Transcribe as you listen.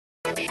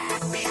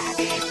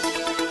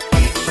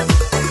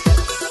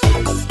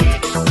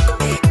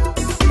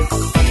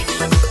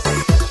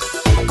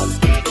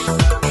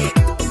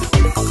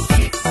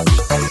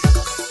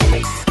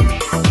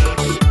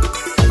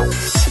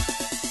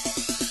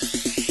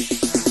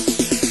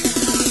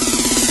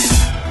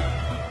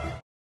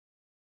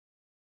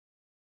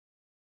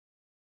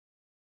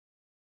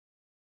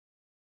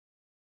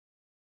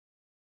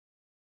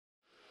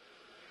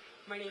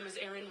My name is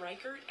Erin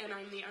Reichert, and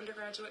I'm the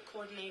Undergraduate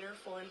Coordinator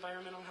for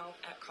Environmental Health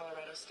at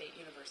Colorado State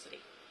University.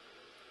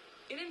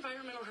 In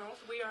environmental health,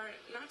 we are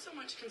not so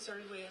much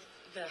concerned with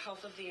the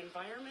health of the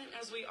environment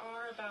as we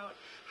are about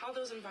how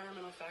those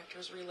environmental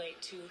factors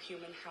relate to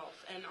human health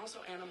and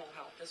also animal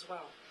health as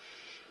well.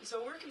 And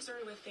so we're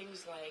concerned with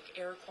things like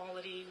air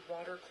quality,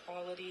 water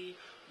quality,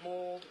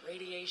 mold,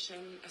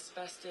 radiation,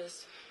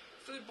 asbestos,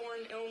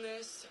 foodborne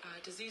illness,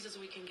 diseases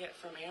we can get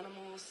from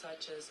animals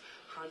such as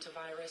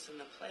hantavirus and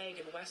the plague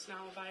and West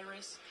Nile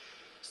virus.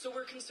 So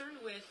we're concerned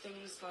with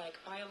things like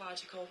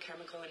biological,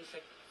 chemical, and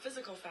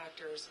physical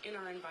factors in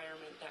our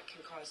environment that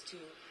can cause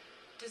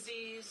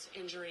disease,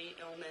 injury,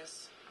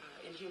 illness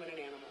in human and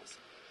animals.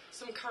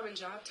 Some common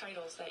job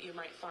titles that you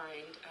might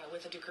find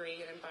with a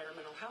degree in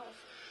environmental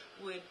health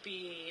would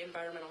be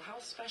environmental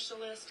health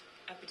specialist,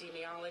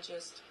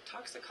 epidemiologist,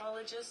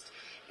 toxicologist,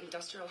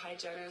 industrial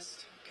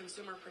hygienist,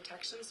 consumer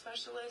protection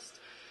specialist,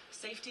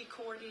 safety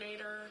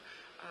coordinator,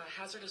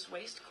 hazardous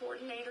waste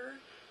coordinator,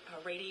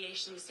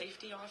 radiation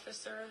safety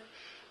officer,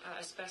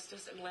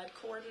 asbestos and lead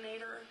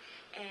coordinator,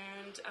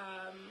 and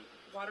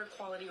water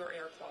quality or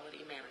air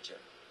quality manager.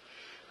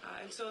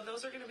 And so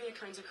those are going to be the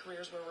kinds of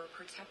careers where we're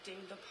protecting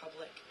the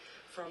public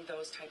from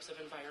those types of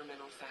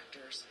environmental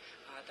factors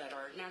that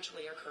are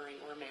naturally occurring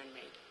or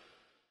man-made.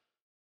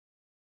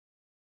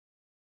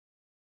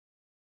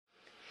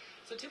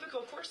 So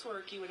typical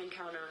coursework you would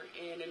encounter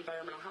in an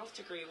environmental health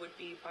degree would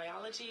be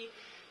biology,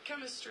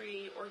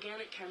 chemistry,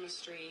 organic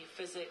chemistry,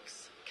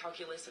 physics,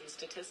 calculus, and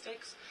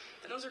statistics.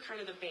 And those are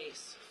kind of the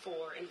base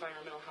for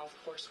environmental health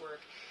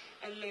coursework.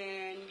 And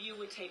then you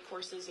would take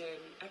courses in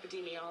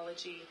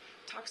epidemiology,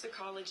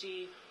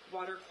 toxicology,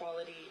 water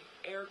quality,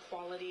 air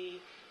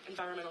quality,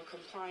 environmental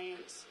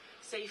compliance,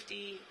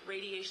 safety,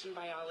 radiation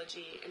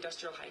biology,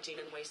 industrial hygiene,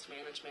 and waste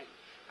management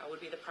would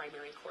be the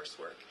primary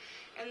coursework.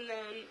 And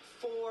then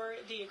for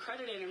the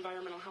accredited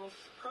environmental health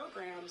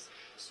programs,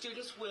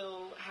 students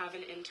will have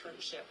an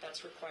internship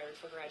that's required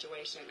for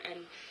graduation.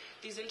 And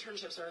these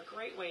internships are a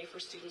great way for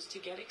students to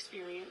get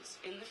experience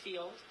in the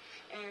field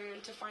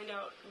and to find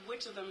out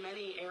which of the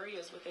many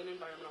areas within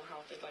environmental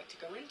health they'd like to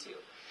go into.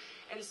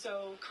 And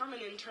so common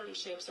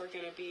internships are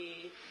going to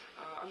be,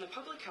 on the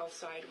public health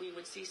side, we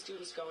would see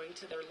students going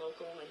to their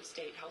local and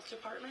state health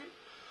department,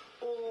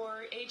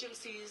 or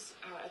agencies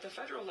at the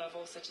federal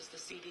level, such as the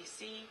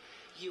CDC,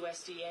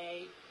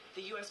 USDA,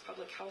 the U.S.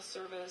 Public Health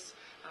Service,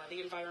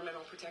 the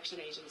Environmental Protection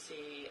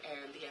Agency,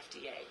 and the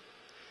FDA.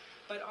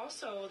 But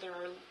also there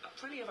are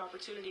plenty of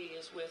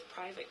opportunities with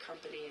private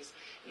companies,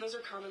 and those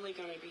are commonly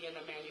going to be in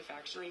the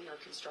manufacturing or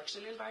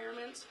construction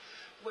environments,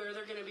 where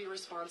they're going to be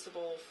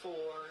responsible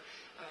for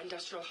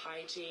industrial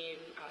hygiene,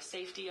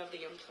 safety of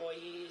the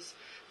employees,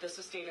 the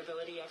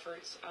sustainability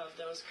efforts of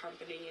those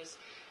companies,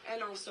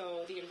 and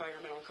also the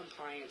environmental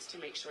compliance to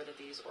make sure that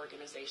these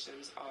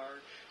organizations are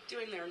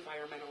doing their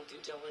environmental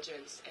due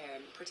diligence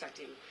and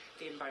protecting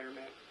the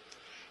environment.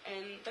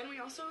 And then we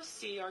also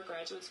see our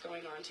graduates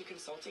going on to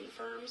consulting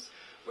firms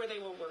where they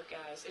will work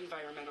as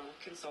environmental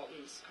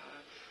consultants,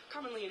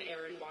 commonly in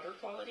air and water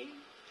quality.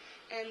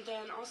 And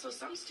then also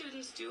some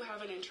students do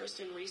have an interest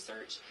in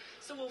research,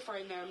 so we'll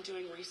find them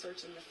doing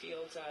research in the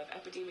fields of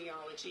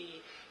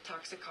epidemiology,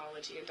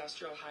 toxicology,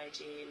 industrial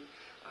hygiene,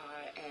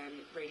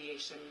 and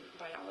radiation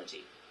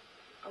biology,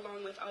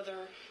 along with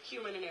other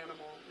human and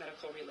animal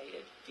medical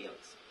related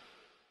fields.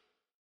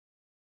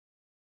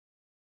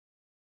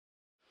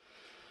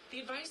 The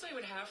advice I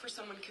would have for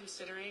someone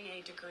considering a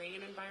degree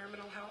in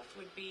environmental health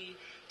would be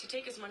to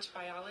take as much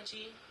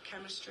biology,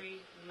 chemistry,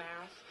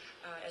 math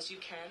as you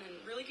can,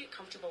 and really get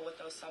comfortable with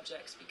those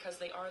subjects because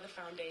they are the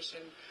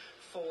foundation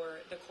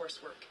for the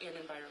coursework in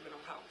environmental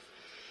health.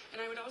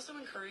 And I would also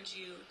encourage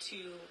you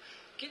to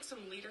get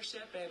some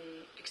leadership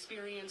and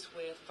experience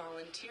with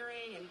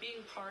volunteering and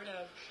being part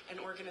of an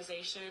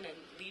organization and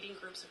leading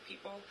groups of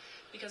people,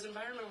 because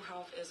environmental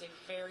health is a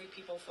very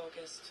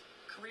people-focused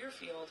career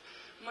field,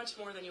 much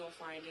more than you will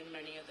find in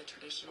many of the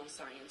traditional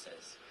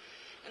sciences.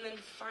 And then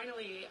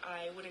finally,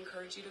 I would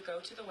encourage you to go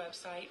to the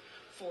website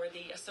for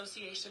the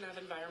Association of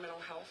Environmental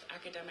Health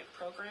Academic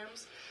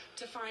Programs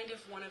to find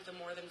if one of the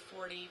more than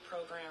 40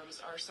 programs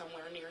are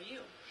somewhere near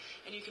you.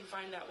 And you can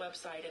find that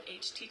website at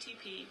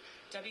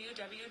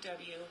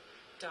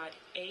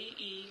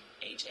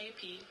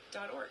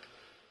http://www.aehap.org.